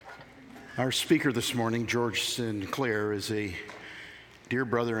Our speaker this morning, George Sinclair, is a dear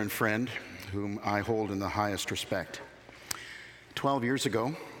brother and friend whom I hold in the highest respect. 12 years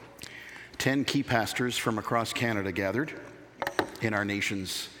ago, 10 key pastors from across Canada gathered in our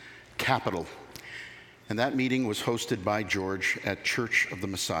nation's capital, and that meeting was hosted by George at Church of the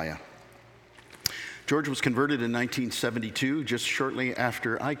Messiah. George was converted in 1972, just shortly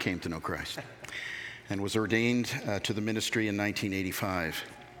after I came to know Christ, and was ordained to the ministry in 1985.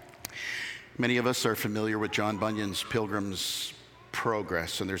 Many of us are familiar with John Bunyan's Pilgrim's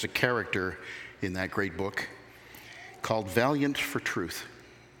Progress, and there's a character in that great book called Valiant for Truth.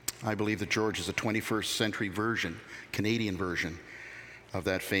 I believe that George is a 21st century version, Canadian version, of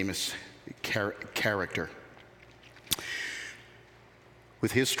that famous character.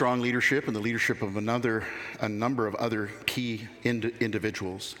 With his strong leadership and the leadership of a number of other key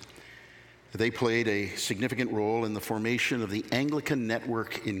individuals, they played a significant role in the formation of the Anglican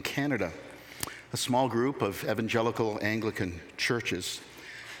Network in Canada, a small group of evangelical Anglican churches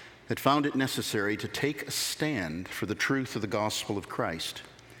that found it necessary to take a stand for the truth of the gospel of Christ.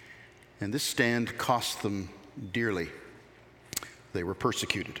 And this stand cost them dearly. They were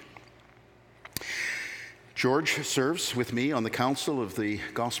persecuted. George serves with me on the council of the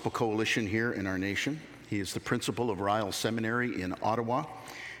Gospel Coalition here in our nation. He is the principal of Ryle Seminary in Ottawa,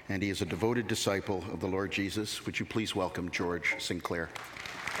 and he is a devoted disciple of the Lord Jesus. Would you please welcome George Sinclair?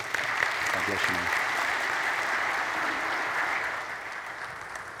 God bless you,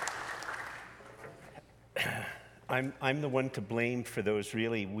 man. I'm the one to blame for those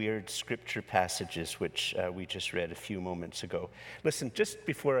really weird scripture passages which we just read a few moments ago. Listen, just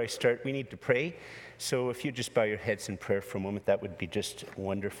before I start, we need to pray. So if you just bow your heads in prayer for a moment, that would be just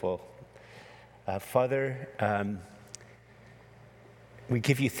wonderful. Father, we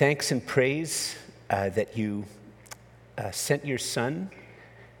give you thanks and praise that you sent your Son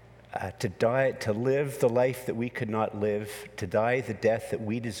to die, to live the life that we could not live, to die the death that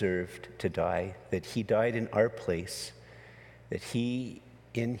we deserved to die, that he died in our place, that he,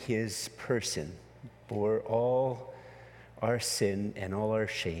 in his person, bore all our sin and all our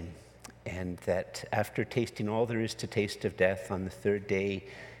shame, and that after tasting all there is to taste of death, on the third day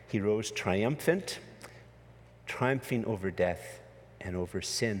he rose triumphing over death and over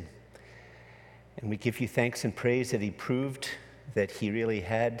sin. And we give you thanks and praise that he proved that he really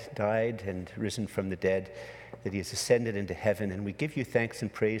had died and risen from the dead, that he has ascended into heaven, and we give you thanks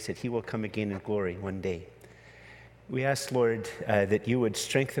and praise that he will come again in glory one day. We ask, Lord, that you would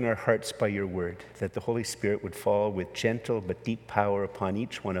strengthen our hearts by your word, that the Holy Spirit would fall with gentle but deep power upon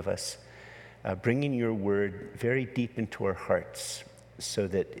each one of us, bringing your word very deep into our hearts, so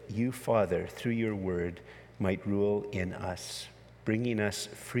that you, Father, through your word, might rule in us, bringing us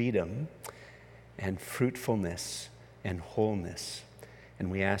freedom and fruitfulness and wholeness. And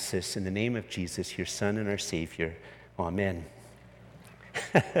we ask this in the name of Jesus, your Son and our Savior. Amen.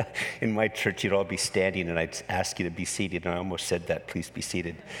 In my church, you'd all be standing, and I'd ask you to be seated, and I almost said that. Please be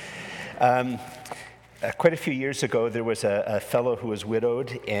seated. Quite a few years ago, there was a fellow who was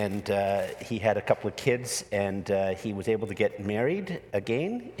widowed, and he had a couple of kids, and he was able to get married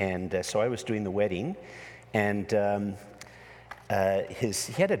again, and so I was doing the wedding, and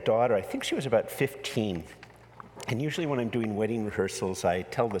he had a daughter. I think she was about 15. And usually when I'm doing wedding rehearsals, I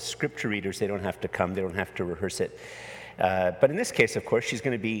tell the scripture readers they don't have to come, they don't have to rehearse it. But in this case, of course, she's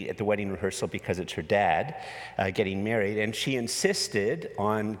going to be at the wedding rehearsal because it's her dad getting married, and she insisted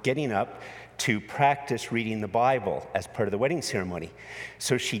on getting up to practice reading the Bible as part of the wedding ceremony.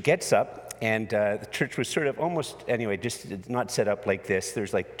 So she gets up, and the church was sort of almost, anyway, just not set up like this.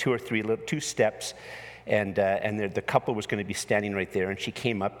 There's like two steps, and the couple was going to be standing right there, and she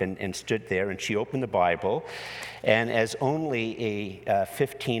came up and stood there, and she opened the Bible, and as only a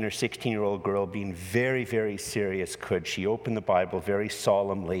 15 or 16-year-old girl, being very, very serious, could, she opened the Bible very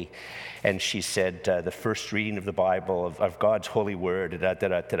solemnly, and she said, the first reading of the Bible, of God's holy word,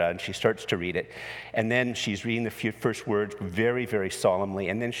 and she starts to read it, and then she's reading the first words very, very solemnly,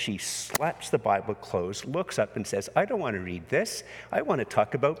 and then she slaps the Bible closed, looks up and says, "I don't want to read this, I want to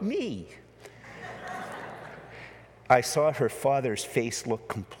talk about me." I saw her father's face look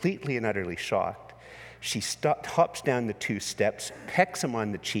completely and utterly shocked. She hops down the 2 steps, pecks him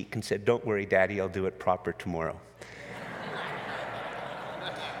on the cheek, and said, "Don't worry, Daddy, I'll do it proper tomorrow."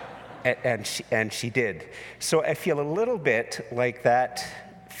 and she did. So I feel a little bit like that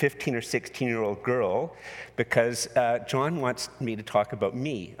 15 or 16-year-old girl, because John wants me to talk about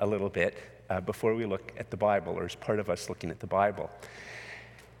me a little bit before we look at the Bible, or as part of us looking at the Bible.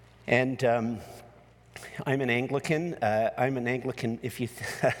 And I'm an Anglican. If you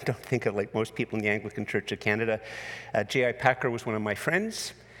don't think of like most people in the Anglican Church of Canada. J.I. Packer was one of my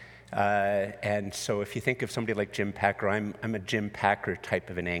friends. And so if you think of somebody like Jim Packer, I'm a Jim Packer type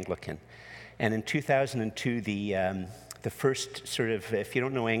of an Anglican. And in 2002, the first sort of, if you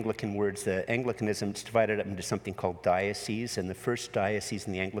don't know Anglican words, the Anglicanism is divided up into something called dioceses, and the first diocese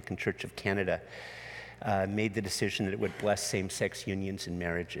in the Anglican Church of Canada made the decision that it would bless same-sex unions and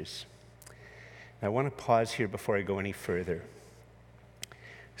marriages. Now, I want to pause here before I go any further.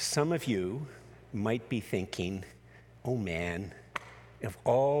 Some of you might be thinking, oh man, of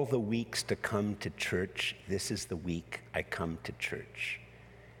all the weeks to come to church, this is the week I come to church.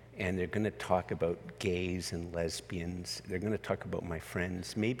 And they're going to talk about gays and lesbians. They're going to talk about my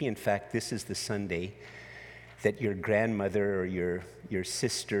friends. Maybe, in fact, this is the Sunday that your grandmother or your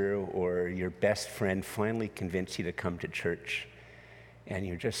sister or your best friend finally convinced you to come to church. And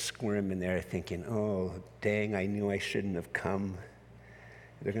you're just squirming there thinking, oh, dang, I knew I shouldn't have come.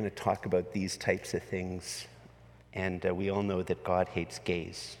 They're going to talk about these types of things. And we all know that God hates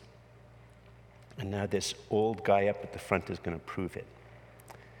gays. And now this old guy up at the front is going to prove it.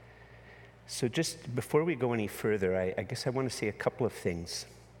 So just before we go any further, I guess I want to say a couple of things.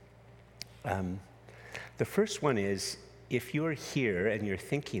 The first one is, if you're here and you're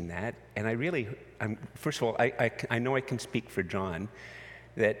thinking that, and first of all, I know I can speak for John,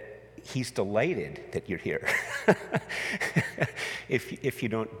 that he's delighted that you're here. if you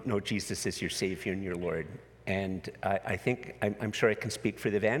don't know Jesus as your Savior and your Lord. And I'm sure I can speak for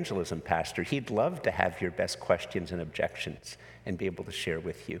the evangelism pastor. He'd love to have your best questions and objections and be able to share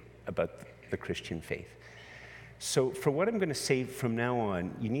with you about the Christian faith. So for what I'm going to say from now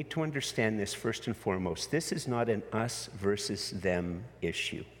on, you need to understand this first and foremost. This is not an us versus them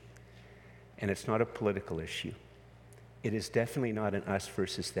issue. And it's not a political issue. It is definitely not an us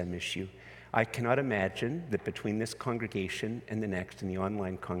versus them issue. I cannot imagine that between this congregation and the next, and the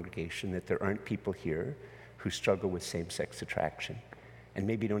online congregation, that there aren't people here who struggle with same-sex attraction, and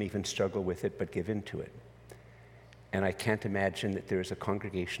maybe don't even struggle with it, but give in to it. And I can't imagine that there is a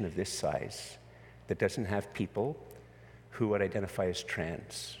congregation of this size that doesn't have people who would identify as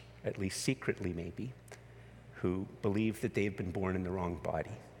trans, at least secretly maybe, who believe that they've been born in the wrong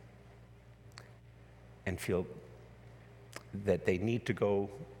body and feel that they need to go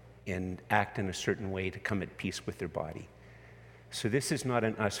and act in a certain way to come at peace with their body. So this is not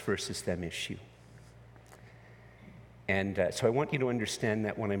an us versus them issue. And so I want you to understand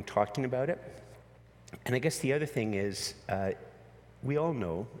that when I'm talking about it. And I guess the other thing is, we all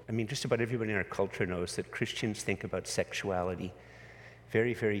know, just about everybody in our culture knows that Christians think about sexuality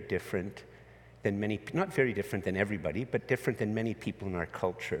very, very different than not very different than everybody, but different than many people in our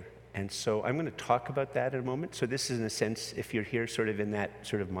culture. And so I'm going to talk about that in a moment. So this is, in a sense, if you're here sort of in that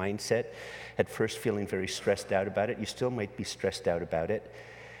sort of mindset, at first feeling very stressed out about it, you still might be stressed out about it.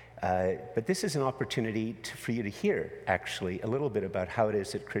 But this is an opportunity for you to hear, actually, a little bit about how it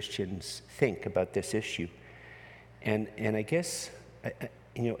is that Christians think about this issue. And I guess,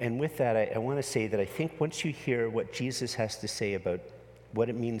 and with that, I want to say that I think once you hear what Jesus has to say about what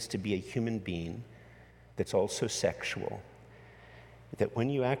it means to be a human being that's also sexual, that when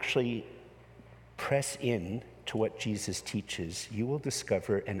you actually press in to what Jesus teaches, you will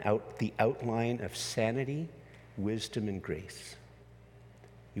discover the outline of sanity, wisdom, and grace.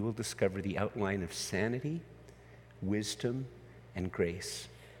 You will discover the outline of sanity, wisdom, and grace.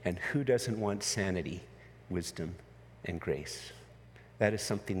 And who doesn't want sanity, wisdom, and grace? That is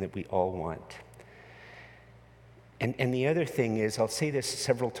something that we all want. And the other thing is, I'll say this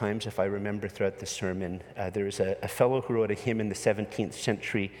several times if I remember throughout the sermon, there's a fellow who wrote a hymn in the 17th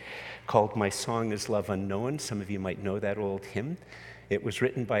century called "My Song is Love Unknown." Some of you might know that old hymn. It was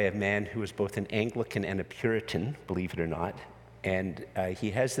written by a man who was both an Anglican and a Puritan, believe it or not. And he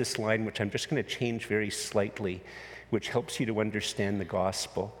has this line, which I'm just going to change very slightly, which helps you to understand the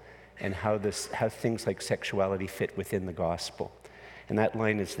gospel and how things like sexuality fit within the gospel. And that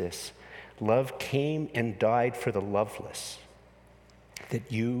line is this: "Love came and died for the loveless,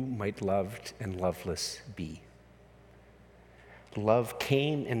 that you might loved and loveless be." Love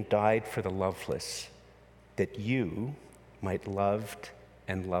came and died for the loveless, that you might loved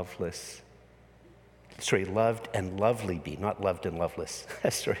and loveless loved and lovely be, not loved and loveless.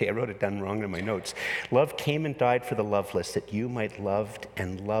 Sorry, I wrote it down wrong in my notes. Love came and died for the loveless, that you might loved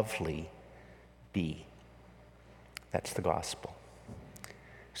and lovely be. That's the gospel.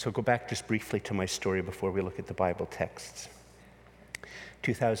 So go back just briefly to my story before we look at the Bible texts.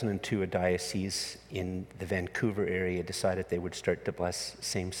 2002, a diocese in the Vancouver area decided they would start to bless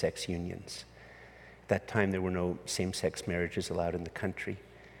same-sex unions. At that time, there were no same-sex marriages allowed in the country.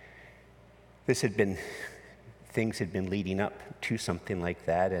 Things had been leading up to something like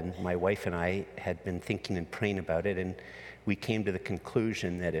that, and my wife and I had been thinking and praying about it, and we came to the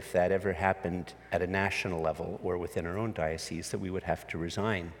conclusion that if that ever happened at a national level or within our own diocese, that we would have to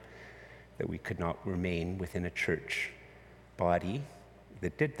resign, that we could not remain within a church body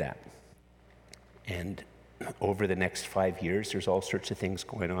that did that. And over the next 5 years, there's all sorts of things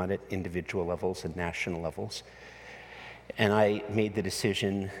going on at individual levels and national levels. And I made the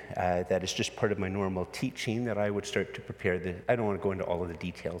decision that it's just part of my normal teaching that I would start to prepare I don't want to go into all of the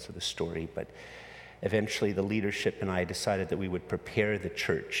details of the story, but eventually the leadership and I decided that we would prepare the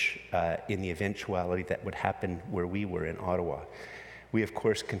church in the eventuality that would happen where we were in Ottawa. We, of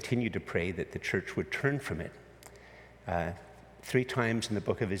course, continued to pray that the church would turn from it. 3 times in the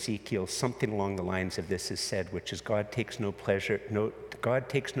book of Ezekiel, something along the lines of this is said, which is God takes no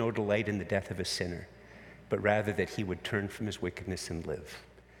delight in the death of a sinner, but rather that he would turn from his wickedness and live.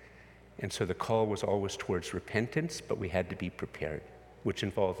 And so the call was always towards repentance, but we had to be prepared, which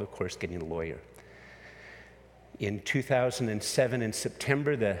involved, of course, getting a lawyer. In 2007, in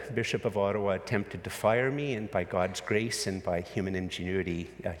September, the Bishop of Ottawa attempted to fire me, and by God's grace and by human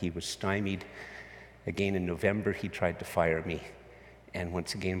ingenuity, he was stymied. Again, in November, he tried to fire me. And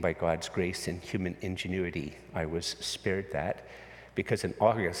once again, by God's grace and human ingenuity, I was spared that. Because in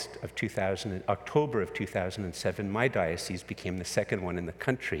October of 2007, my diocese became the second one in the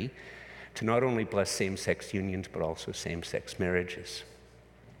country to not only bless same-sex unions, but also same-sex marriages.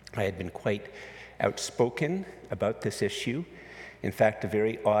 I had been quite outspoken about this issue. In fact, a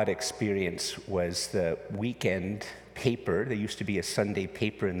very odd experience was the weekend paper. There used to be a Sunday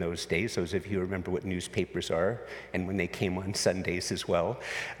paper in those days, those of you who remember what newspapers are, and when they came on Sundays as well.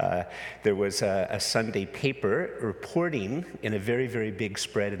 There was a Sunday paper reporting in a very, very big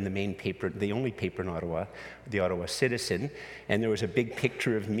spread in the main paper, the only paper in Ottawa, the Ottawa Citizen, and there was a big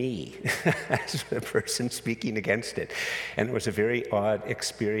picture of me as the person speaking against it. And it was a very odd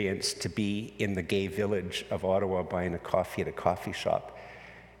experience to be in the gay village of Ottawa buying a coffee at a coffee shop.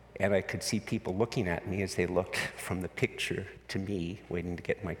 And I could see people looking at me as they looked from the picture to me, waiting to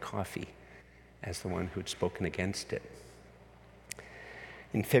get my coffee, as the one who had spoken against it.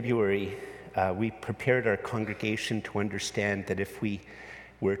 In February, we prepared our congregation to understand that if we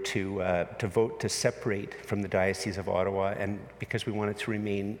were to vote to separate from the Diocese of Ottawa, and because we wanted to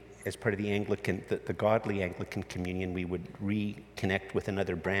remain as part of the Anglican, the godly Anglican communion, we would reconnect with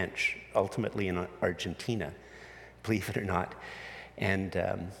another branch, ultimately in Argentina, believe it or not.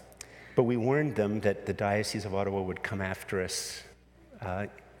 But we warned them that the Diocese of Ottawa would come after us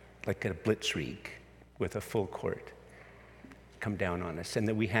like a blitzkrieg with a full court, come down on us, and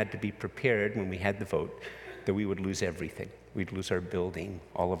that we had to be prepared when we had the vote that we would lose everything. We'd lose our building,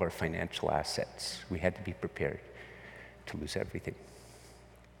 all of our financial assets. We had to be prepared to lose everything.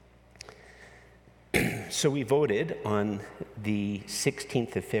 So we voted on the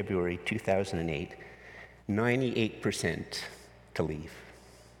 16th of February, 2008, 98% to leave.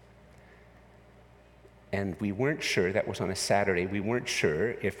 And we weren't sure, that was on a Saturday, we weren't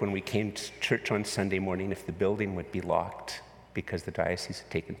sure if when we came to church on Sunday morning, if the building would be locked because the diocese had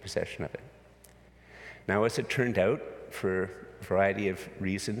taken possession of it. Now, as it turned out, for a variety of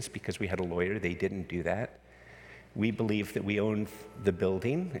reasons, because we had a lawyer, they didn't do that. We believe that we owned the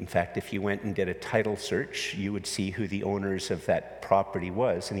building. In fact, if you went and did a title search, you would see who the owners of that property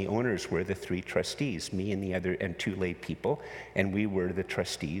was. And the owners were the 3 trustees, me and 2 lay people. And we were the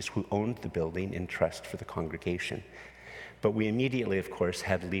trustees who owned the building in trust for the congregation. But we immediately, of course,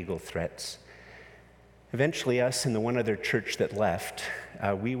 had legal threats. Eventually, us and the one other church that left,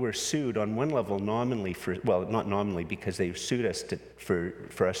 we were sued on one level nominally not nominally, because they sued us for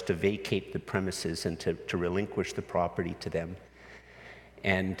us to vacate the premises and to relinquish the property to them.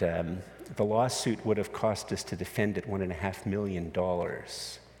 And the lawsuit would have cost us to defend it $1.5 million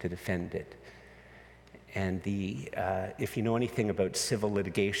to defend it. And if you know anything about civil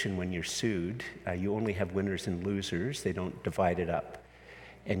litigation, when you're sued, you only have winners and losers. They don't divide it up.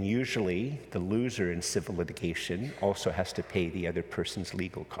 And usually, the loser in civil litigation also has to pay the other person's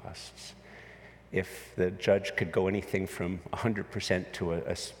legal costs. If the judge could go anything from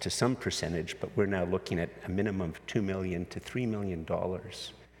 100% to some percentage, but we're now looking at a minimum of $2 million to $3 million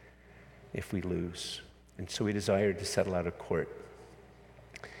if we lose. And so we desired to settle out of court.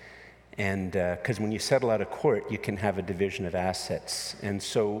 And because when you settle out of court, you can have a division of assets. And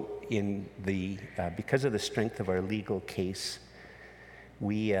so because of the strength of our legal case,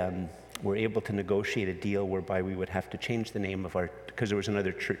 we were able to negotiate a deal whereby we would have to change the name of because there was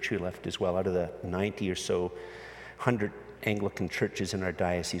another church who left as well. Out of the 90 or so 100 Anglican churches in our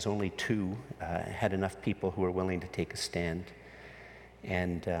diocese, only 2 had enough people who were willing to take a stand.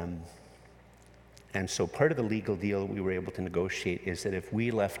 And so part of the legal deal we were able to negotiate is that if we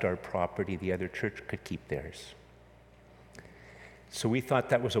left our property, the other church could keep theirs. So we thought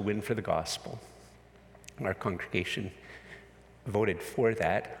that was a win for the gospel. Our congregation voted for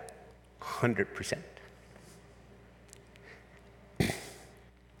that 100%.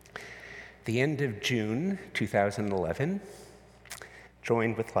 The end of June 2011,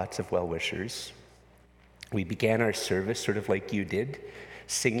 joined with lots of well-wishers, we began our service sort of like you did,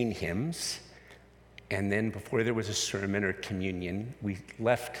 singing hymns, and then before there was a sermon or communion, we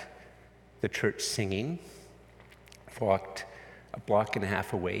left the church singing, walked a block and a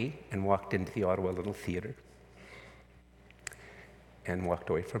half away, and walked into the Ottawa Little Theatre, and walked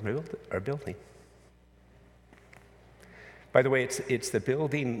away from our building. By the way, it's the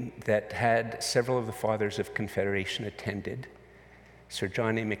building that had several of the Fathers of Confederation attended. Sir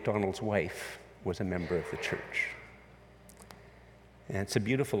John A. Macdonald's wife was a member of the church. And it's a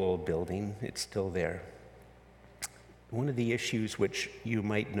beautiful old building. It's still there. One of the issues which you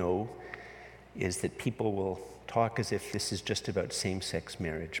might know is that people will talk as if this is just about same-sex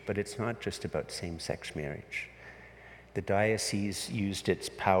marriage, but it's not just about same-sex marriage. The diocese used its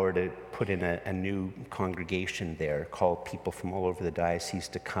power to put in a new congregation there, called people from all over the diocese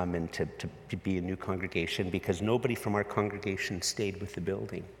to come and to be a new congregation, because nobody from our congregation stayed with the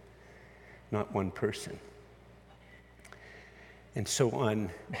building, not one person. And so on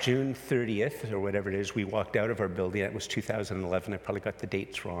June 30th, or whatever it is, we walked out of our building. That was 2011. I probably got the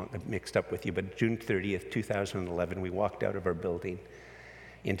dates wrong, mixed up with you, but June 30th, 2011, we walked out of our building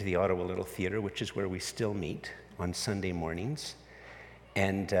into the Ottawa Little Theatre, which is where we still meet on Sunday mornings.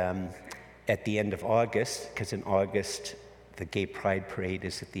 And at the end of August, because in August, the Gay Pride Parade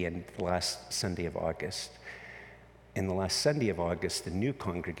is at the end, the last Sunday of August. In the last Sunday of August, the new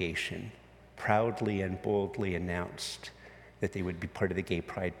congregation proudly and boldly announced that they would be part of the Gay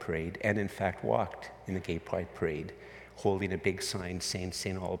Pride Parade, and in fact walked in the Gay Pride Parade, holding a big sign saying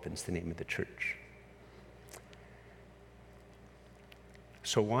St. Albans, the name of the church.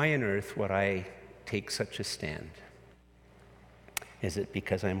 So why on earth would I take such a stand? Is it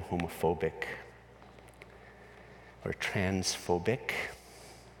because I'm homophobic or transphobic?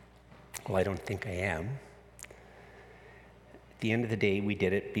 Well, I don't think I am. At the end of the day, we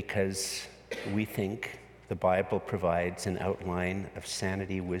did it because we think the Bible provides an outline of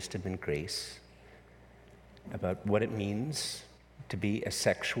sanity, wisdom, and grace about what it means to be a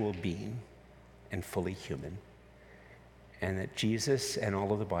sexual being and fully human. And that Jesus and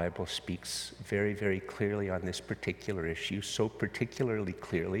all of the Bible speaks very, very clearly on this particular issue, so particularly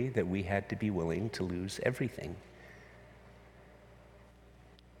clearly that we had to be willing to lose everything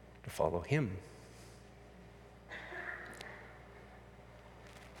to follow him.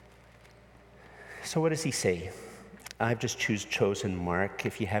 So what does he say? I've just chosen Mark.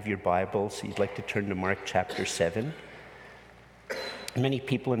 If you have your Bibles, you'd like to turn to Mark chapter 7. Many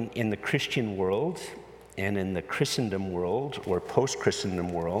people in the Christian world and in the Christendom world, or post-Christendom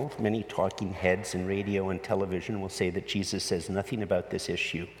world, many talking heads in radio and television will say that Jesus says nothing about this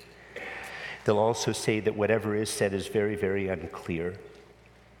issue. They'll also say that whatever is said is very, very unclear.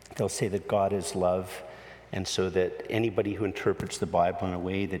 They'll say that God is love, and so that anybody who interprets the Bible in a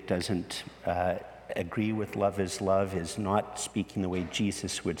way that doesn't agree with love is not speaking the way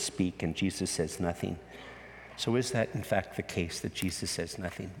Jesus would speak, and Jesus says nothing. So is that in fact the case, that Jesus says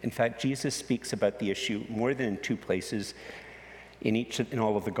nothing? In fact, Jesus speaks about the issue more than in two places in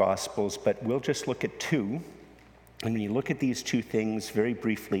all of the Gospels, but we'll just look at two. And when you look at these two things very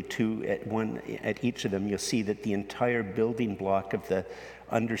briefly, at each of them, you'll see that the entire building block of the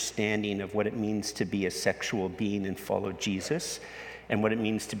understanding of what it means to be a sexual being and follow Jesus, and what it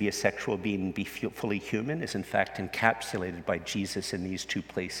means to be a sexual being and be fully human, is in fact encapsulated by Jesus in these two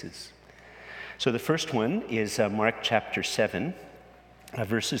places. So the first one is Mark chapter 7,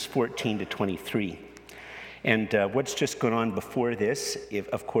 verses 14 to 23. And what's just gone on before this,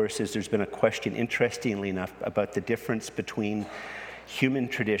 of course, is there's been a question, interestingly enough, about the difference between human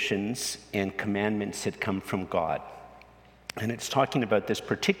traditions and commandments that come from God. And it's talking about this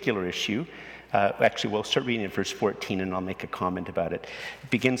particular issue. Actually, we'll start reading at verse 14, and I'll make a comment about it.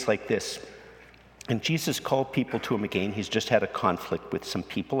 It begins like this. And Jesus called people to him again. He's just had a conflict with some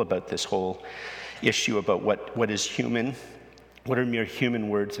people about this whole issue about what is human, what are mere human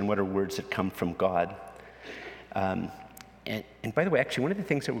words, and what are words that come from God. And by the way, actually, one of the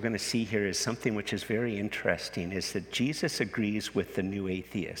things that we're going to see here is something which is very interesting, is that Jesus agrees with the new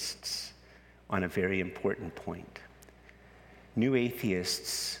atheists on a very important point. New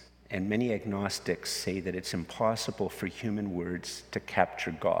atheists and many agnostics say that it's impossible for human words to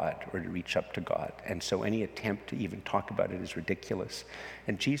capture God or to reach up to God. And so any attempt to even talk about it is ridiculous.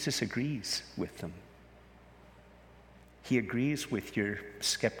 And Jesus agrees with them. He agrees with your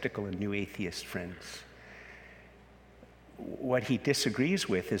skeptical and new atheist friends. What he disagrees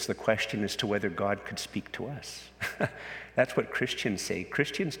with is the question as to whether God could speak to us. That's what Christians say.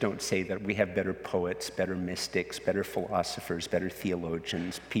 Christians don't say that we have better poets, better mystics, better philosophers, better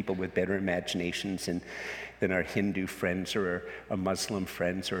theologians, people with better imaginations than our Hindu friends or our Muslim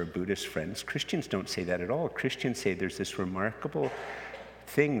friends or our Buddhist friends. Christians don't say that at all. Christians say there's this remarkable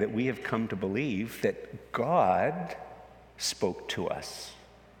thing that we have come to believe, that God spoke to us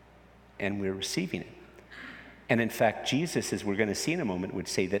and we're receiving it. And in fact, Jesus, as we're going to see in a moment, would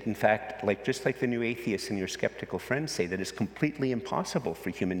say that, in fact, just like the new atheists and your skeptical friends say, that it's completely impossible for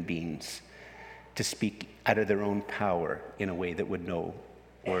human beings to speak out of their own power in a way that would know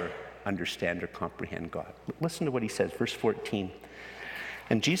or understand or comprehend God. Listen to what he says, verse 14.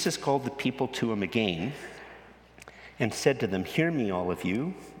 And Jesus called the people to him again and said to them, "Hear me, all of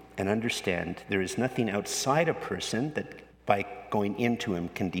you, and understand there is nothing outside a person that by going into him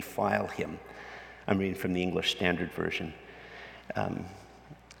can defile him." I'm reading from the English Standard Version.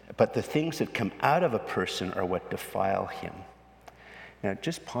 But the things that come out of a person are what defile him. Now,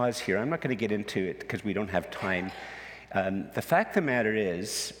 just pause here. I'm not going to get into it because we don't have time. The fact of the matter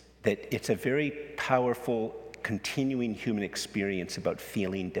is that it's a very powerful, continuing human experience about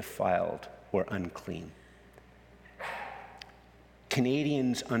feeling defiled or unclean.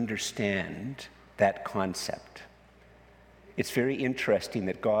 Canadians understand that concept. It's very interesting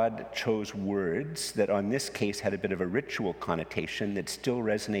that God chose words that on this case had a bit of a ritual connotation that still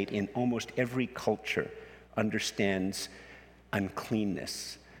resonate in almost every culture, understands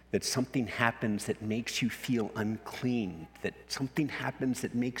uncleanness, that something happens that makes you feel unclean, that something happens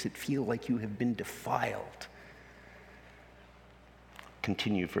that makes it feel like you have been defiled.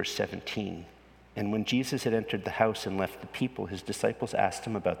 Continue verse 17. And when Jesus had entered the house and left the people, his disciples asked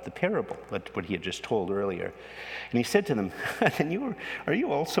him about the parable, what he had just told earlier. And he said to them, are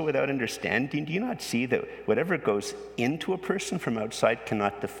you also without understanding? Do you not see that whatever goes into a person from outside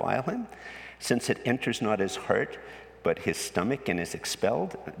cannot defile him, since it enters not his heart, but his stomach and is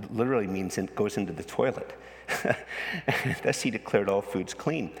expelled? It literally means it goes into the toilet. Thus he declared all foods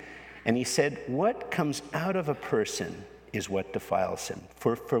clean. And he said, what comes out of a person is what defiles him.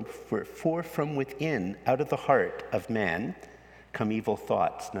 For from within, out of the heart of man, come evil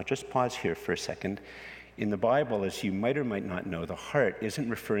thoughts. Now just pause here for a second. In the Bible, as you might or might not know, the heart isn't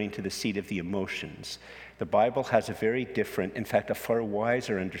referring to the seat of the emotions. The Bible has a very different, in fact, a far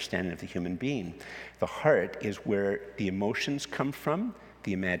wiser understanding of the human being. The heart is where the emotions come from,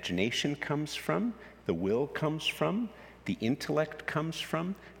 the imagination comes from, the will comes from, the intellect comes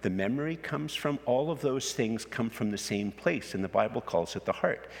from, the memory comes from. All of those things come from the same place, and the Bible calls it the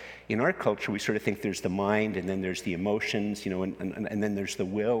heart. In our culture, we sort of think there's the mind, and then there's the emotions, and then there's the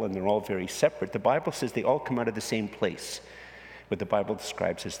will, and they're all very separate. The Bible says they all come out of the same place, what the Bible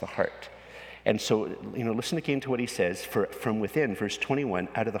describes as the heart. And so, listen again to what he says, from within, verse 21,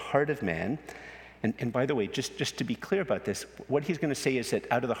 out of the heart of man. And by the way, just to be clear about this, what he's going to say is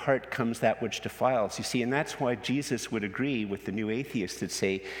that out of the heart comes that which defiles. You see, and that's why Jesus would agree with the new atheists that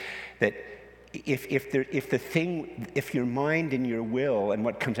say that if your mind and your will and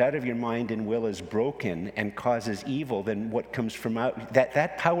what comes out of your mind and will is broken and causes evil, then what comes from out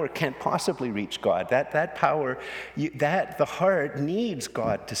that power can't possibly reach God. That power, the heart needs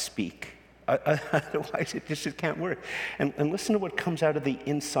God to speak. Otherwise, it just can't work. And listen to what comes out of the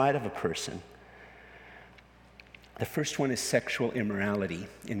inside of a person. The first one is sexual immorality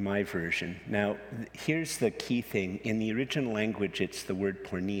in my version. Now, here's the key thing. In the original language, it's the word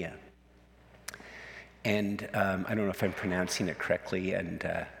porneia. And I don't know if I'm pronouncing it correctly, and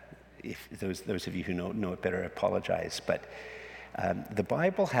if those of you who know it better, I apologize. But the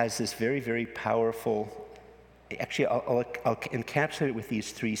Bible has this very, very powerful, actually, I'll encapsulate it with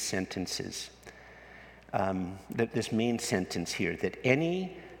these three sentences. This main sentence here, that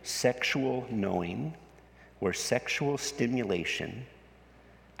any sexual knowing or sexual stimulation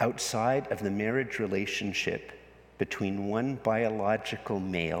outside of the marriage relationship between one biological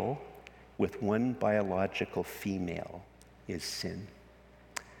male with one biological female is sin.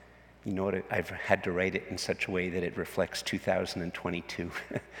 You know what? I've had to write it in such a way that it reflects 2022.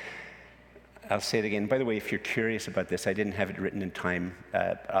 I'll say it again. By the way, if you're curious about this, I didn't have it written in time.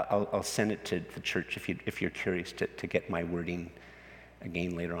 I'll send it to the church if you're curious to get my wording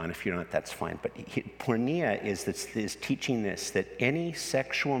again later on. If you're not, that's fine. But porneia is teaching this, that any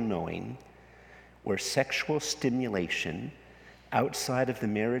sexual knowing or sexual stimulation outside of the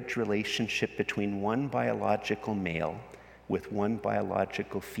marriage relationship between one biological male with one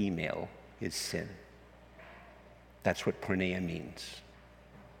biological female is sin. That's what porneia means.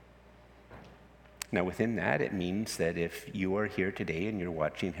 Now, within that, it means that if you are here today and you're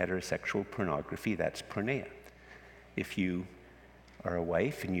watching heterosexual pornography, that's porneia. If you are a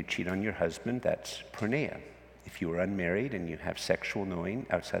wife and you cheat on your husband, that's porneia. If you are unmarried and you have sexual knowing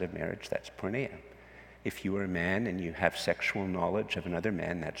outside of marriage, that's porneia. If you are a man and you have sexual knowledge of another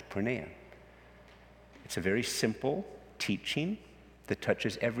man, that's porneia. It's a very simple teaching that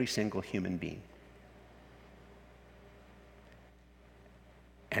touches every single human being.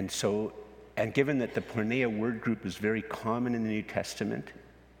 And given that the porneia word group is very common in the New Testament,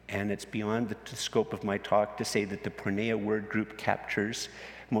 and it's beyond the scope of my talk to say that the porneia word group captures,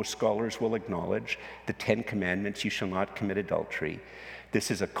 most scholars will acknowledge, the 10 Commandments, you shall not commit adultery.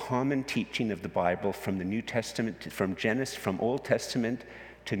 This is a common teaching of the Bible from the New Testament, from Old Testament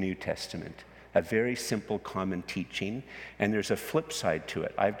to New Testament. A very simple, common teaching, and there's a flip side to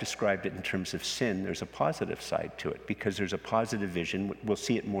it. I've described it in terms of sin. There's a positive side to it, because there's a positive vision. We'll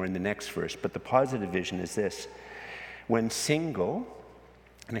see it more in the next verse, but the positive vision is this. When single,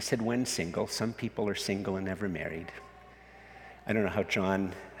 and I said when single, some people are single and never married. I don't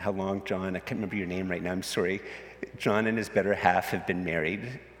know how long John, I can't remember your name right now, I'm sorry. John and his better half have been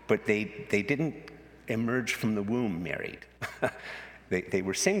married, but they didn't emerge from the womb married. They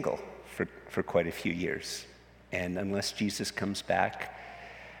were single for quite a few years. And unless Jesus comes back,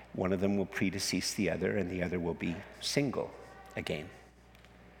 one of them will predecease the other, and the other will be single again.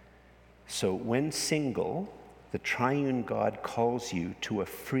 So when single, the triune God calls you to a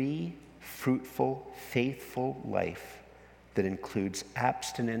free, fruitful, faithful life that includes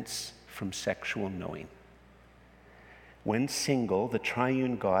abstinence from sexual knowing. When single, the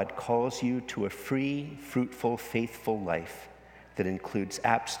triune God calls you to a free, fruitful, faithful life that includes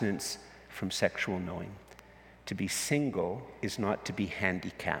abstinence from sexual knowing. To be single is not to be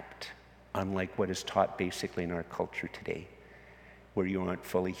handicapped, unlike what is taught basically in our culture today, where you aren't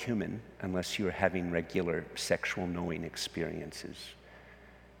fully human unless you're having regular sexual knowing experiences.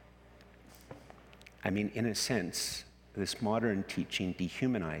 I mean, in a sense, this modern teaching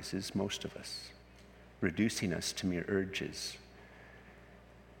dehumanizes most of us, reducing us to mere urges.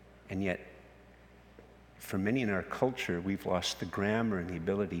 And yet, for many in our culture, we've lost the grammar and the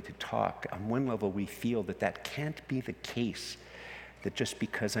ability to talk. On one level, we feel that can't be the case, that just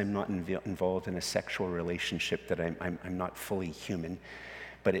because I'm not involved in a sexual relationship that I'm not fully human.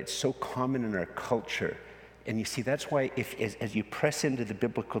 But it's so common in our culture. And you see, that's why as you press into the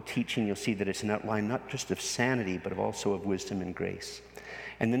biblical teaching, you'll see that it's an outline not just of sanity, but also of wisdom and grace.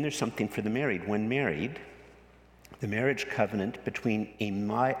 And then there's something for the married. When married, the marriage covenant between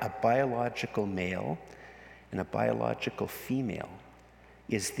a biological male and a biological female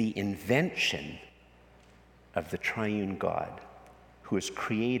is the invention of the triune God, who has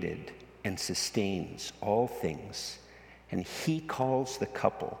created and sustains all things. And he calls the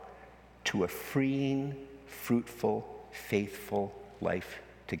couple to a freeing, fruitful, faithful life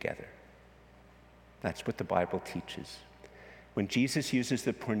together. That's what the Bible teaches. When Jesus uses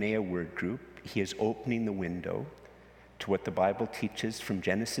the porneia word group, he is opening the window to what the Bible teaches from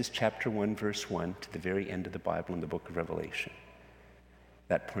Genesis chapter 1, verse 1 to the very end of the Bible in the book of Revelation.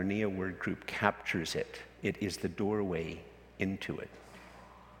 That porneia word group captures it. It is the doorway into it.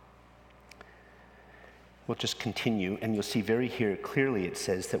 We'll just continue, and you'll see very here clearly it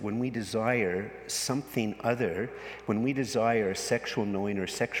says that when we desire something other, when we desire sexual knowing or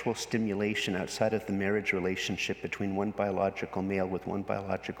sexual stimulation outside of the marriage relationship between one biological male with one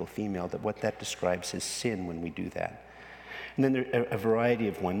biological female, that what that describes is sin when we do that. And then there are a variety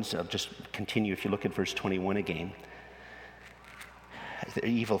of ones. I'll just continue if you look at verse 21 again. The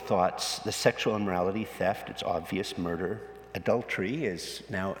evil thoughts, the sexual immorality, theft, it's obvious, murder. Adultery is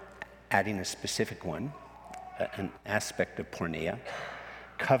now adding a specific one, an aspect of porneia.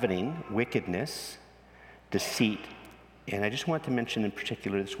 Coveting, wickedness, deceit, and I just want to mention in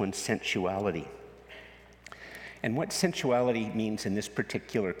particular this one, sensuality. And what sensuality means in this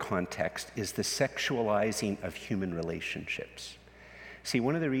particular context is the sexualizing of human relationships. See,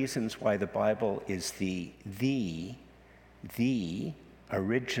 one of the reasons why the Bible is the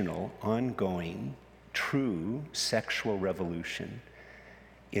original, ongoing, true sexual revolution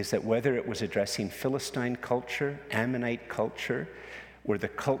is that whether it was addressing Philistine culture, Ammonite culture, or the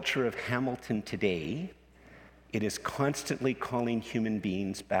culture of Hamilton today, it is constantly calling human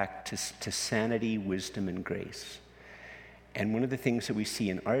beings back to sanity, wisdom, and grace. And one of the things that we see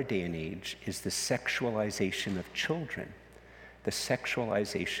in our day and age is the sexualization of children, the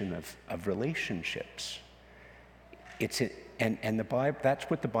sexualization of relationships. And the Bible, that's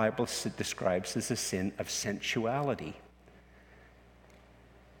what the Bible describes as a sin of sensuality.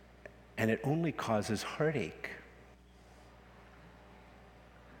 And it only causes heartache.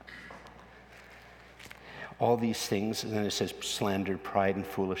 All these things, and then it says slander, pride, and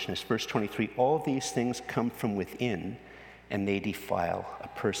foolishness. Verse 23, all these things come from within, and they defile a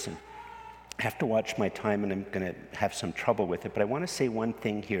person. I have to watch my time, and I'm going to have some trouble with it, but I want to say one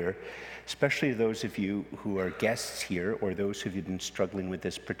thing here, especially to those of you who are guests here, or those who have been struggling with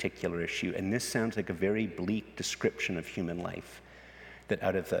this particular issue. And this sounds like a very bleak description of human life, that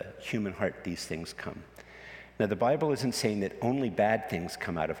out of the human heart these things come. Now, the Bible isn't saying that only bad things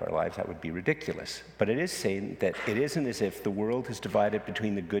come out of our lives. That would be ridiculous. But it is saying that it isn't as if the world is divided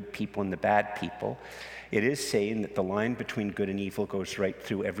between the good people and the bad people. It is saying that the line between good and evil goes right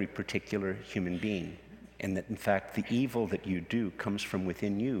through every particular human being, and that, in fact, the evil that you do comes from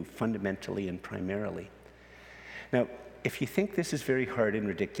within you, fundamentally and primarily. Now, if you think this is very hard and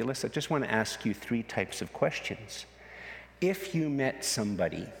ridiculous, I just want to ask you 3 types of questions. If you met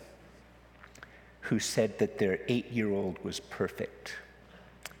somebody who said that their 8-year-old was perfect,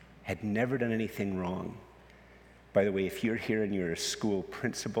 had never done anything wrong. By the way, if you're here and you're a school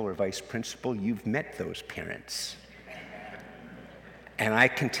principal or vice principal, you've met those parents. And I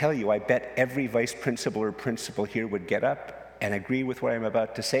can tell you, I bet every vice principal or principal here would get up and agree with what I'm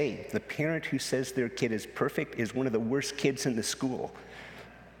about to say. The parent who says their kid is perfect is one of the worst kids in the school.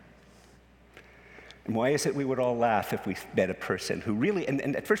 And why is it we would all laugh if we met a person who really,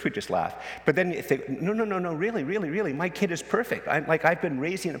 and at first we just laugh, but then if they, no, really, my kid is perfect. I've been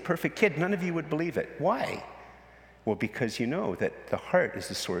raising a perfect kid. None of you would believe it. Why? Well, because you know that the heart is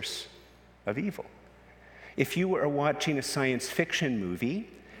the source of evil. If you are watching a science fiction movie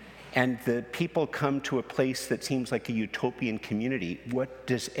and the people come to a place that seems like a utopian community, what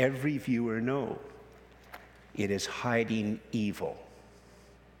does every viewer know? It is hiding evil.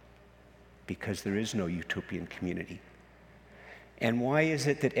 Because there is no utopian community. And why is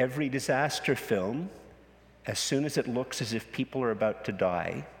it that every disaster film, as soon as it looks as if people are about to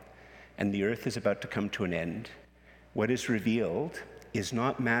die and the earth is about to come to an end, what is revealed is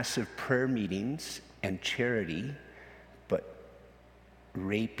not massive prayer meetings and charity, but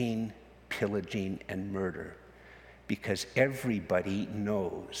raping, pillaging, and murder. Because everybody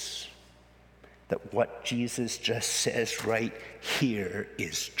knows that what Jesus just says right here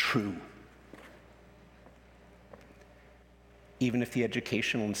is true. Even if the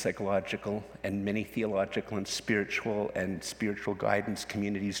educational and psychological and many theological and spiritual guidance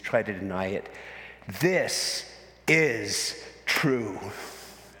communities try to deny it, this is true.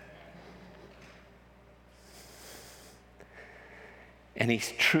 And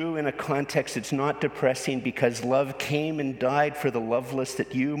he's true in a context that's not depressing, because love came and died for the loveless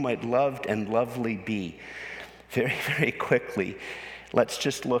that you might loved and lovely be. Very, very quickly, let's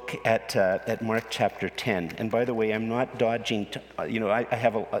just look at Mark chapter 10. And by the way, I'm not dodging, I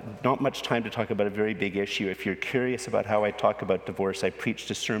have not much time to talk about a very big issue. If you're curious about how I talk about divorce, I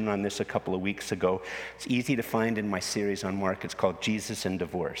preached a sermon on this a couple of weeks ago. It's easy to find in my series on Mark. It's called Jesus and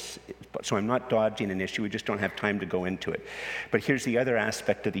Divorce. So I'm not dodging an issue. We just don't have time to go into it. But here's the other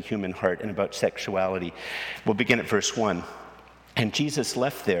aspect of the human heart and about sexuality. We'll begin at verse 1. And Jesus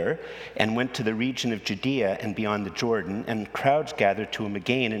left there and went to the region of Judea and beyond the Jordan, and crowds gathered to him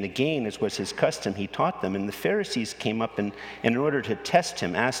again and again, as was his custom. He taught them, and the Pharisees came up and in order to test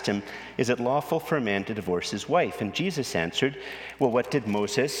him, asked him, "Is it lawful for a man to divorce his wife?" And Jesus answered, "Well, what did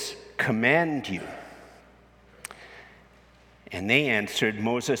Moses command you?" And they answered,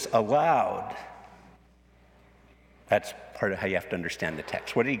 "Moses allowed." That's part of how you have to understand the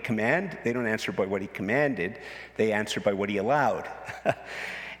text. What did he command? They don't answer by what he commanded. They answer by what he allowed.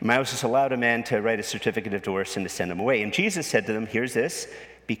 Moses allowed a man to write a certificate of divorce and to send him away. And Jesus said to them, here's this,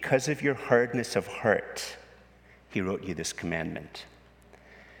 "Because of your hardness of heart, he wrote you this commandment.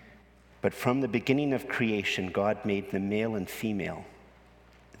 But from the beginning of creation, God made them male and female.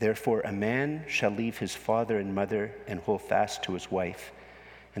 Therefore, a man shall leave his father and mother and hold fast to his wife,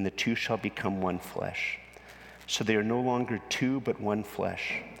 and the two shall become one flesh. So they are no longer two, but one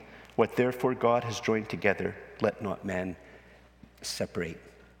flesh. What therefore God has joined together, let not man separate."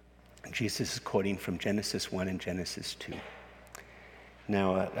 Jesus is quoting from Genesis 1 and Genesis 2.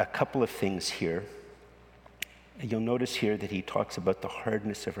 Now, a couple of things here. You'll notice here that he talks about the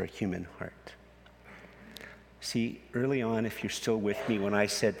hardness of our human heart. See, early on, if you're still with me, when I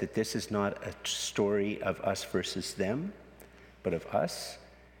said that this is not a story of us versus them, but of us,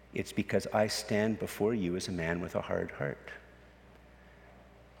 it's because I stand before you as a man with a hard heart.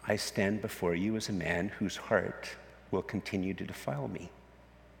 I stand before you as a man whose heart will continue to defile me.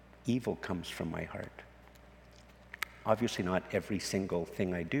 Evil comes from my heart. Obviously not every single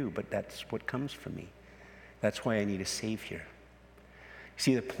thing I do, but that's what comes from me. That's why I need a Savior.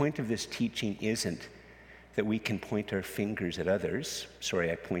 See, the point of this teaching isn't that we can point our fingers at others. Sorry,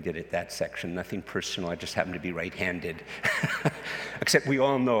 I pointed at that section. Nothing personal. I just happen to be right-handed. Except we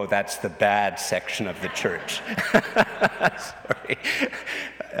all know that's the bad section of the church. Sorry.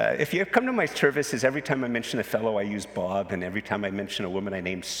 If you come to my services, every time I mention a fellow, I use Bob, and every time I mention a woman, I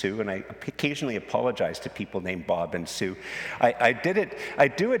name Sue, and I occasionally apologize to people named Bob and Sue. I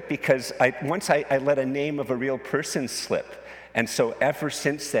do it because once I let a name of a real person slip. And so ever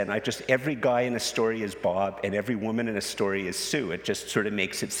since then, every guy in a story is Bob, and every woman in a story is Sue. It just sort of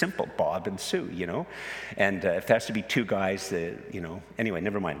makes it simple, Bob and Sue, you know? And if there has to be two guys, anyway,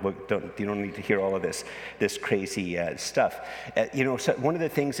 never mind. You don't need to hear all of this crazy stuff. So one of the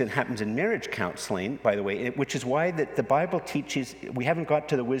things that happens in marriage counseling, by the way, which is why the Bible teaches, we haven't got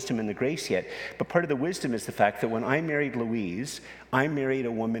to the wisdom and the grace yet, but part of the wisdom is the fact that when I married Louise, I married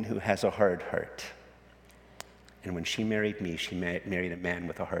a woman who has a hard heart. And when she married me, she married a man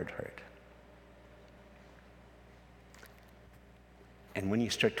with a hard heart. And when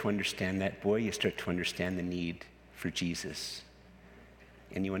you start to understand that, boy, you start to understand the need for Jesus.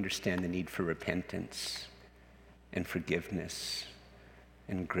 And you understand the need for repentance and forgiveness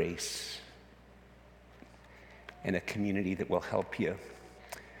and grace and a community that will help you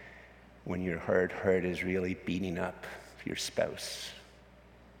when your hard heart is really beating up your spouse.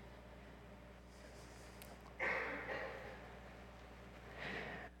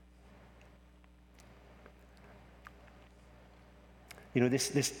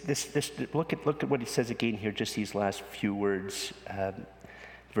 Look at what he says again here, just these last few words,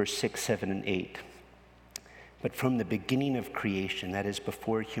 verse 6, 7, and 8. But from the beginning of creation, that is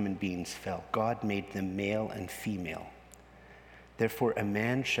before human beings fell, God made them male and female. Therefore, a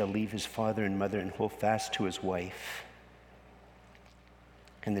man shall leave his father and mother and hold fast to his wife,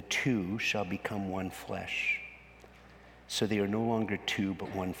 and the two shall become one flesh. So they are no longer two,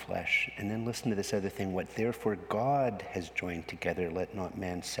 but one flesh. And then listen to this other thing. What therefore God has joined together, let not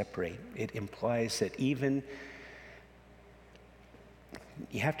man separate. It implies that even,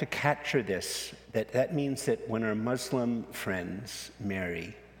 you have to capture this, that means that when our Muslim friends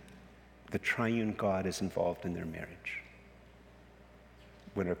marry, the triune God is involved in their marriage.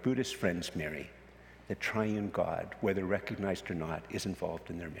 When our Buddhist friends marry, the triune God, whether recognized or not, is involved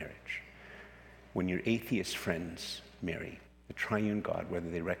in their marriage. When your atheist friends marry, the triune God, whether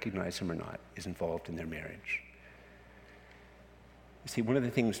they recognize him or not, is involved in their marriage. You see, one of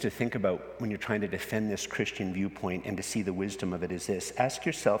the things to think about when you're trying to defend this Christian viewpoint and to see the wisdom of it is this. Ask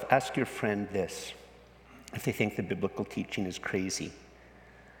your friend this, if they think the biblical teaching is crazy.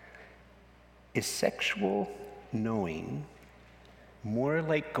 Is sexual knowing more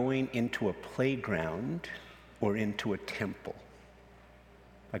like going into a playground or into a temple?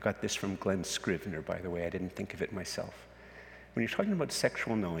 I got this from Glenn Scrivener, by the way. I didn't think of it myself. When you're talking about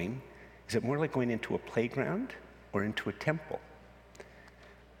sexual knowing, is it more like going into a playground or into a temple?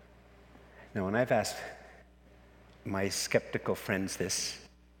 Now, when I've asked my skeptical friends this,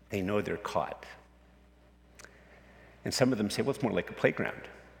 they know they're caught. And some of them say, well, it's more like a playground.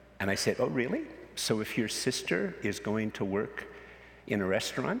 And I said, oh, really? So if your sister is going to work in a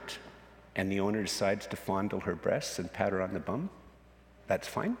restaurant and the owner decides to fondle her breasts and pat her on the bum, that's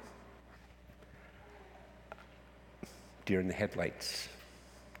fine? Deer in the headlights.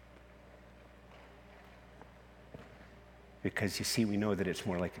 Because you see, we know that it's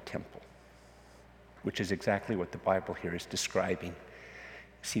more like a temple, which is exactly what the Bible here is describing.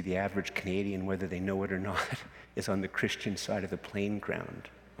 See, the average Canadian, whether they know it or not, is on the Christian side of the playing ground,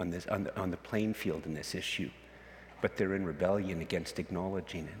 on the playing field in this issue, but they're in rebellion against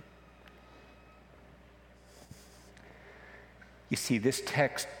acknowledging it. You see, this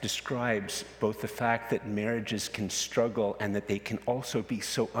text describes both the fact that marriages can struggle and that they can also be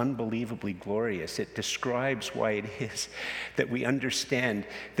so unbelievably glorious. It describes why it is that we understand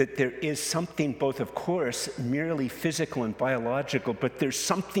that there is something both, of course, merely physical and biological, but there's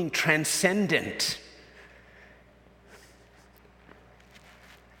something transcendent.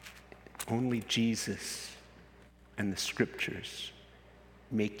 Only Jesus and the Scriptures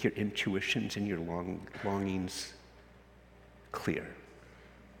make your intuitions and your longings clear.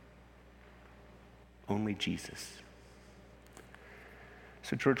 Only Jesus.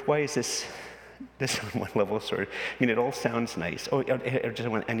 So, George, why is this on one level? Sorry, it all sounds nice. Oh,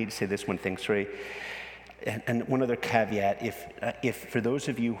 I need to say this one thing. Sorry, and one other caveat: if for those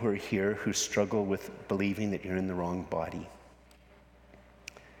of you who are here who struggle with believing that you're in the wrong body,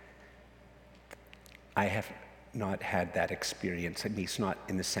 I have not had that experience, at least not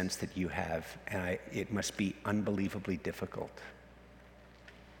in the sense that you have, and it must be unbelievably difficult.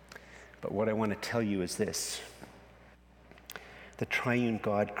 But what I want to tell you is this. the triune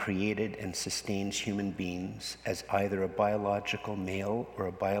God created and sustains human beings as either a biological male or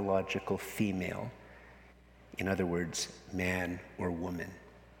a biological female. In other words, man or woman.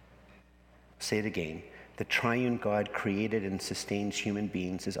 Say it again. The triune God created and sustains human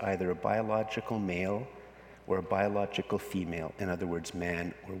beings as either a biological male or a biological female. In other words,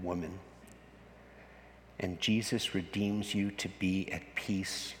 man or woman. And Jesus redeems you to be at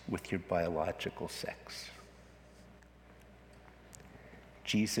peace with your biological sex.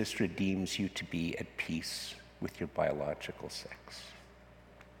 Jesus redeems you to be at peace with your biological sex.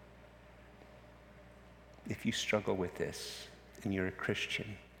 If you struggle with this and you're a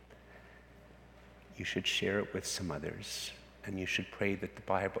Christian, you should share it with some others, and you should pray that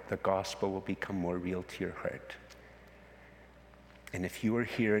the gospel will become more real to your heart. And if you are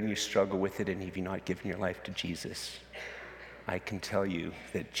here and you struggle with it and have you not given your life to Jesus, I can tell you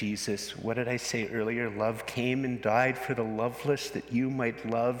that Jesus, what did I say earlier? Love came and died for the loveless, that you might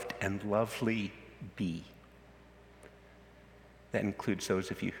loved and lovely be. That includes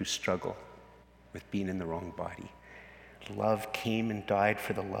those of you who struggle with being in the wrong body. Love came and died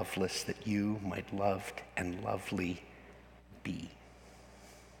for the loveless, that you might loved and lovely be.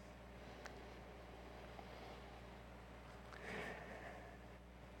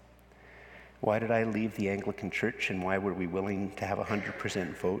 Why did I leave the Anglican Church, and why were we willing to have a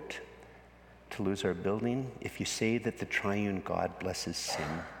 100% vote to lose our building? If you say that the triune God blesses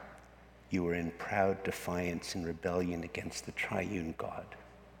sin, you are in proud defiance and rebellion against the triune God.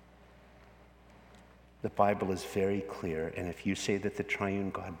 The Bible is very clear, and if you say that the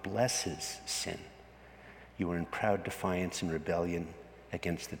triune God blesses sin, you are in proud defiance and rebellion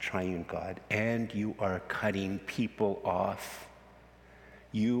against the triune God, and you are cutting people off.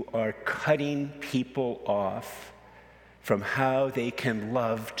 You are cutting people off from how they can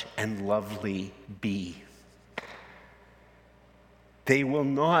loved and lovely be. They will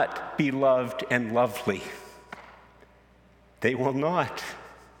not be loved and lovely. They will not.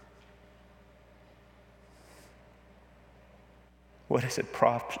 What does it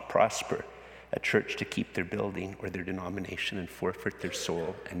prosper a church to keep their building or their denomination and forfeit their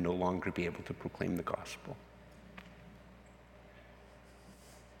soul and no longer be able to proclaim the gospel?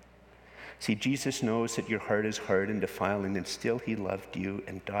 See, Jesus knows that your heart is hard and defiling, and still he loved you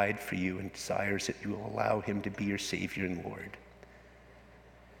and died for you and desires that you will allow him to be your Savior and Lord.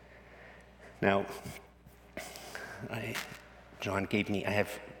 Now, John gave me, I have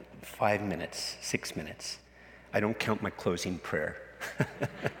 5 minutes, 6 minutes. I don't count my closing prayer.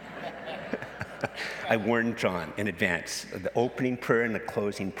 I warned John in advance. The opening prayer and the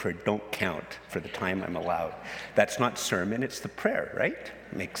closing prayer don't count for the time I'm allowed. That's not sermon, it's the prayer, right?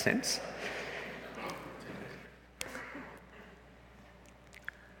 Makes sense?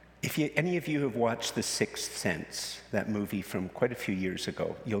 If any of you have watched The Sixth Sense, that movie from quite a few years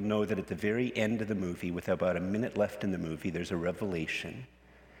ago, you'll know that at the very end of the movie, with about a minute left in the movie, there's a revelation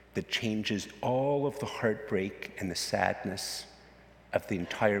that changes all of the heartbreak and the sadness of the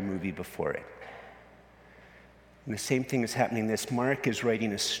entire movie before it. And the same thing is happening in this. Mark is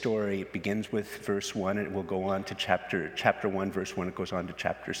writing a story. It begins with verse 1, and it will go on to chapter 1, verse 1. It goes on to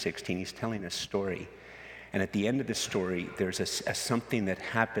chapter 16. He's telling a story. And at the end of the story, there's a something that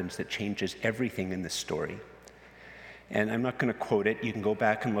happens that changes everything in the story. And I'm not going to quote it. You can go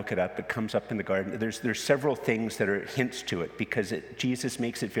back and look it up. It comes up in the garden. There's several things that are hints to it, because Jesus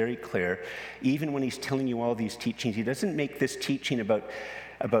makes it very clear. Even when he's telling you all these teachings, he doesn't make this teaching about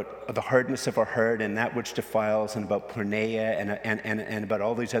the hardness of our heart and that which defiles, and about porneia and about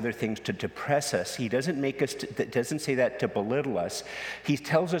all these other things to depress us. He doesn't doesn't say that to belittle us. He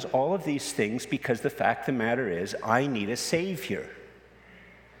tells us all of these things because the fact of the matter is, I need a Savior.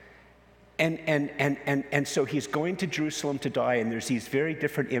 And so he's going to Jerusalem to die, and there's these very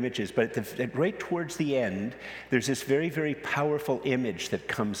different images, but right towards the end, there's this very, very powerful image that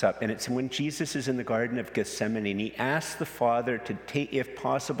comes up, and it's when Jesus is in the Garden of Gethsemane, and he asks the Father to take, if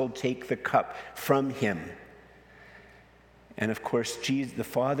possible, take the cup from him. And of course, the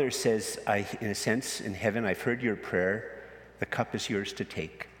Father says, in a sense, in heaven, I've heard your prayer, the cup is yours to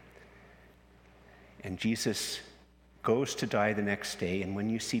take. And Jesus goes to die the next day, and when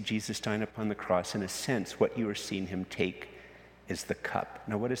you see Jesus dying upon the cross, in a sense, what you are seeing him take is the cup.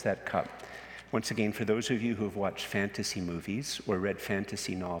 Now, what is that cup? Once again, for those of you who have watched fantasy movies or read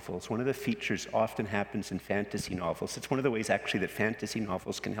fantasy novels, one of the features often happens in fantasy novels. It's one of the ways, actually, that fantasy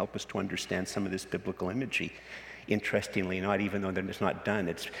novels can help us to understand some of this biblical imagery. Interestingly, not even though it's not done,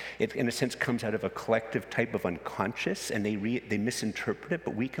 it in a sense comes out of a collective type of unconscious, and they misinterpret it,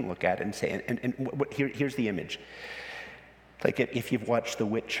 but we can look at it and say, here's the image. Like if you've watched The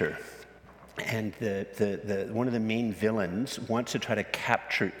Witcher, And one of the main villains wants to try to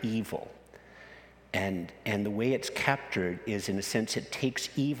capture evil. And the way it's captured is, in a sense, it takes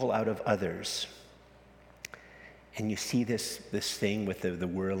evil out of others. And you see this thing with the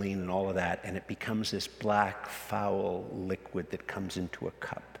whirling and all of that, and it becomes this black, foul liquid that comes into a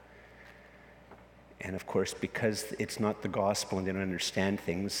cup. And of course, because it's not the gospel and they don't understand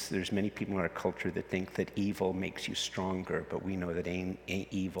things, there's many people in our culture that think that evil makes you stronger, but we know that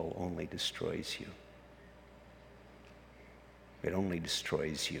evil only destroys you. It only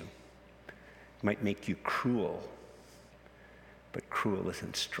destroys you. It might make you cruel, but cruel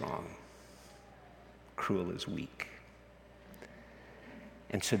isn't strong. Cruel is weak.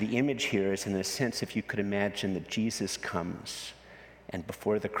 And so the image here is, in a sense, if you could imagine that Jesus comes, and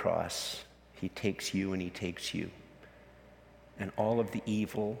before the cross, he takes you and he takes you. And all of the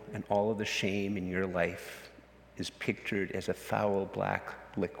evil and all of the shame in your life is pictured as a foul black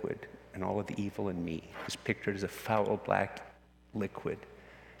liquid. And all of the evil in me is pictured as a foul black liquid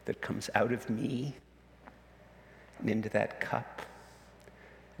that comes out of me and into that cup,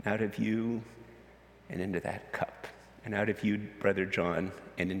 and out of you and into that cup, and out of you, Brother John,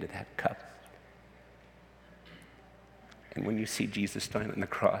 and into that cup. And when you see Jesus dying on the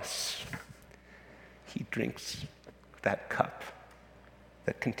cross, he drinks that cup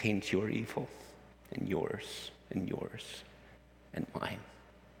that contains your evil and yours and yours and mine.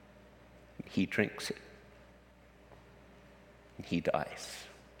 And he drinks it. And he dies.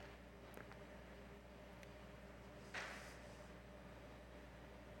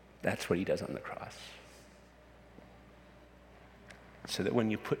 That's what he does on the cross. So that when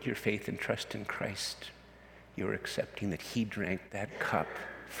you put your faith and trust in Christ, you're accepting that he drank that cup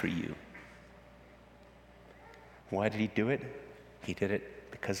for you. Why did he do it? He did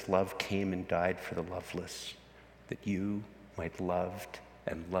it because love came and died for the loveless, that you might loved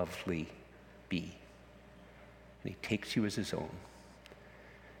and lovely be. And he takes you as his own.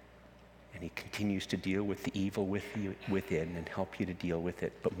 And he continues to deal with the evil within and help you to deal with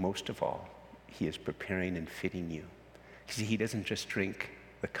it. But most of all, he is preparing and fitting you. You see, he doesn't just drink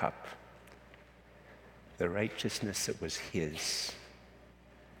the cup. The righteousness that was his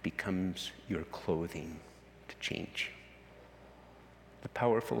becomes your clothing to change. The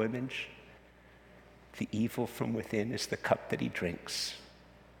powerful image, the evil from within is the cup that he drinks.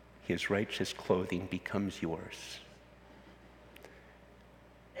 His righteous clothing becomes yours.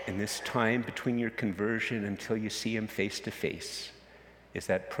 And this time between your conversion until you see him face to face is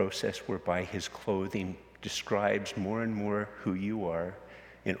that process whereby his clothing describes more and more who you are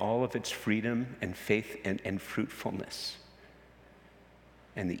in all of its freedom and faith and fruitfulness.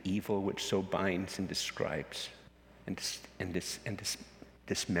 And the evil which so binds and describes and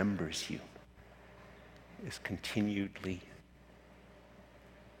dismembers you is continually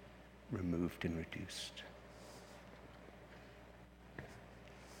removed and reduced.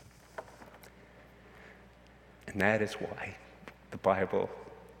 And that is why the Bible,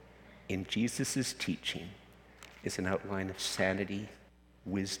 in Jesus' teaching, is an outline of sanity,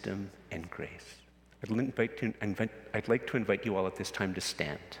 wisdom, and grace. I'd like to invite you all at this time to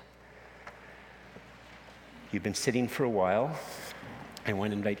stand. You've been sitting for a while. I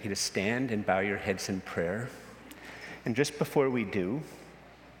want to invite you to stand and bow your heads in prayer. And just before we do,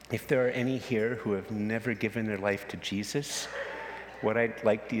 if there are any here who have never given their life to Jesus, what I'd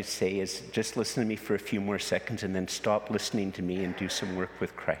like you to say is just listen to me for a few more seconds and then stop listening to me and do some work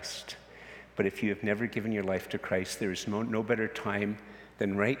with Christ. But if you have never given your life to Christ, there is no better time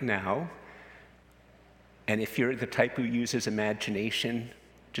than right now. And if you're the type who uses imagination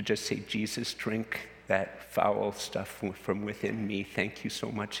to just say, Jesus, drink that foul stuff from within me. Thank you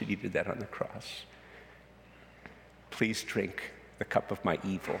so much that you did that on the cross. Please drink the cup of my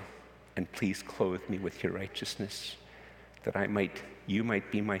evil, and please clothe me with your righteousness, that you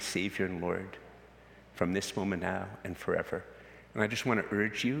might be my Savior and Lord from this moment now and forever. And I just want to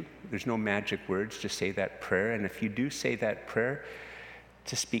urge you, there's no magic words, just say that prayer. And if you do say that prayer,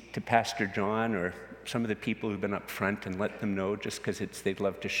 to speak to Pastor John or some of the people who've been up front and let them know, just because they'd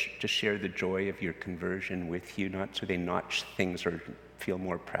love to share the joy of your conversion with you, not so they notch things or feel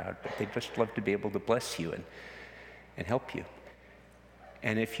more proud, but they'd just love to be able to bless you and help you.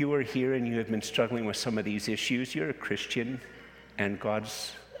 And if you are here and you have been struggling with some of these issues, you're a Christian and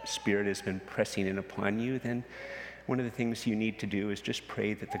God's Spirit has been pressing in upon you, then one of the things you need to do is just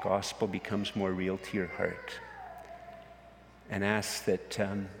pray that the gospel becomes more real to your heart. And ask that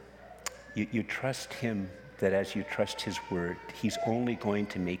you trust him, that as you trust his word, he's only going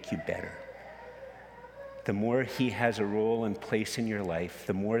to make you better. The more he has a role and place in your life,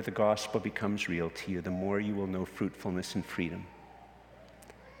 the more the gospel becomes real to you, the more you will know fruitfulness and freedom.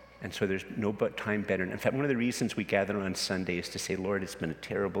 And so there's no time better. In fact, one of the reasons we gather on Sunday is to say, Lord, it's been a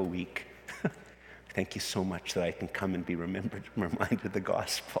terrible week. Thank you so much that I can come and be reminded of the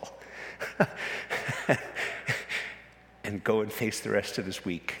gospel. And go and face the rest of this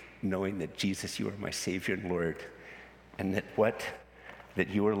week knowing that Jesus, you are my Savior and Lord. And that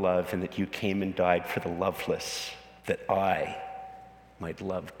you are love and that you came and died for the loveless, that I might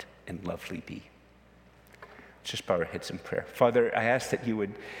loved and lovely be. Let's just bow our heads in prayer. Father, I ask that you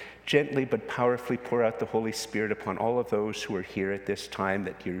would gently but powerfully pour out the Holy Spirit upon all of those who are here at this time,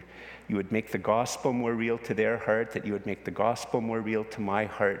 that you would make the gospel more real to their heart, that you would make the gospel more real to my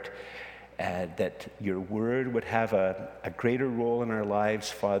heart, that your word would have a greater role in our lives.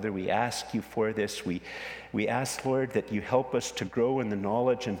 Father, we ask you for this. We ask, Lord, that you help us to grow in the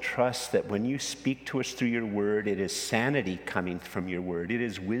knowledge and trust that when you speak to us through your word, it is sanity coming from your word. It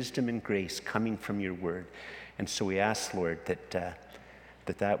is wisdom and grace coming from your word. And so we ask, Lord, that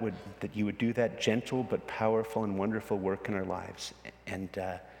you would do that gentle but powerful and wonderful work in our lives. And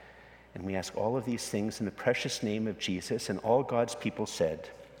we ask all of these things in the precious name of Jesus, and all God's people said,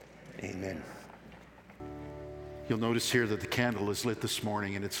 amen. You'll notice here that the candle is lit this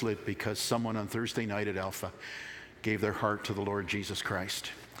morning, and it's lit because someone on Thursday night at Alpha gave their heart to the Lord Jesus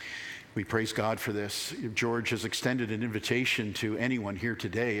Christ. We praise God for this. George has extended an invitation to anyone here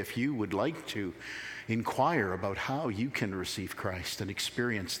today. If you would like to inquire about how you can receive Christ and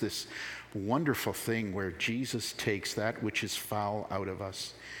experience this wonderful thing where Jesus takes that which is foul out of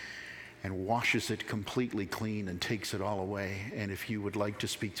us and washes it completely clean and takes it all away. And if you would like to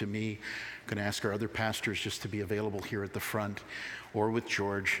speak to me, I'm going to ask our other pastors just to be available here at the front or with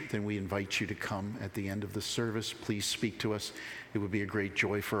George. Then we invite you to come at the end of the service. Please speak to us. It would be a great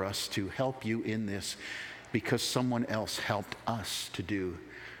joy for us to help you in this because someone else helped us to do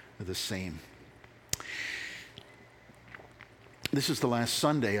the same. This is the last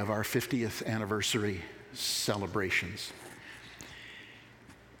Sunday of our 50th anniversary celebrations.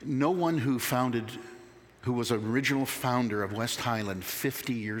 No one who was an original founder of West Highland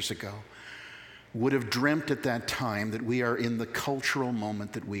 50 years ago would have dreamt at that time that we are in the cultural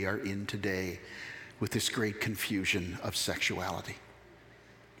moment that we are in today with this great confusion of sexuality.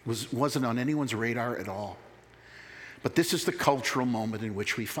 It wasn't on anyone's radar at all. But this is the cultural moment in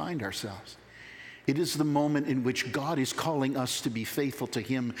which we find ourselves. It is the moment in which God is calling us to be faithful to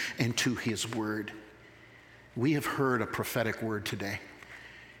him and to his word. We have heard a prophetic word today.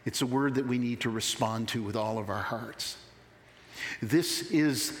 It's a word that we need to respond to with all of our hearts. This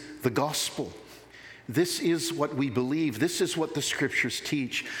is the gospel. This is what we believe. This is what the scriptures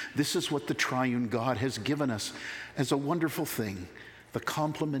teach. This is what the triune God has given us as a wonderful thing. The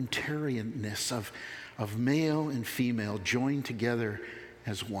complementarianness of male and female joined together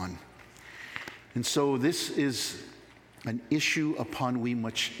as one. And so this is an issue upon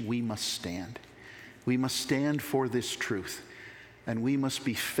which we must stand. We must stand for this truth, and we must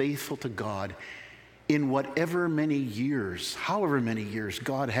be faithful to God in however many years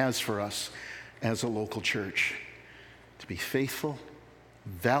God has for us as a local church. To be faithful,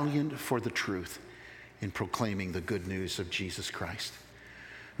 valiant for the truth in proclaiming the good news of Jesus Christ.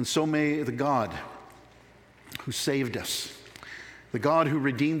 And so may the God who saved us, the God who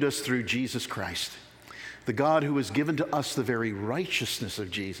redeemed us through Jesus Christ, the God who has given to us the very righteousness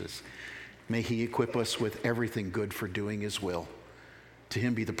of Jesus, may he equip us with everything good for doing his will. To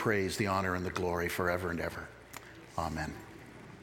him be the praise, the honor, and the glory forever and ever. Amen.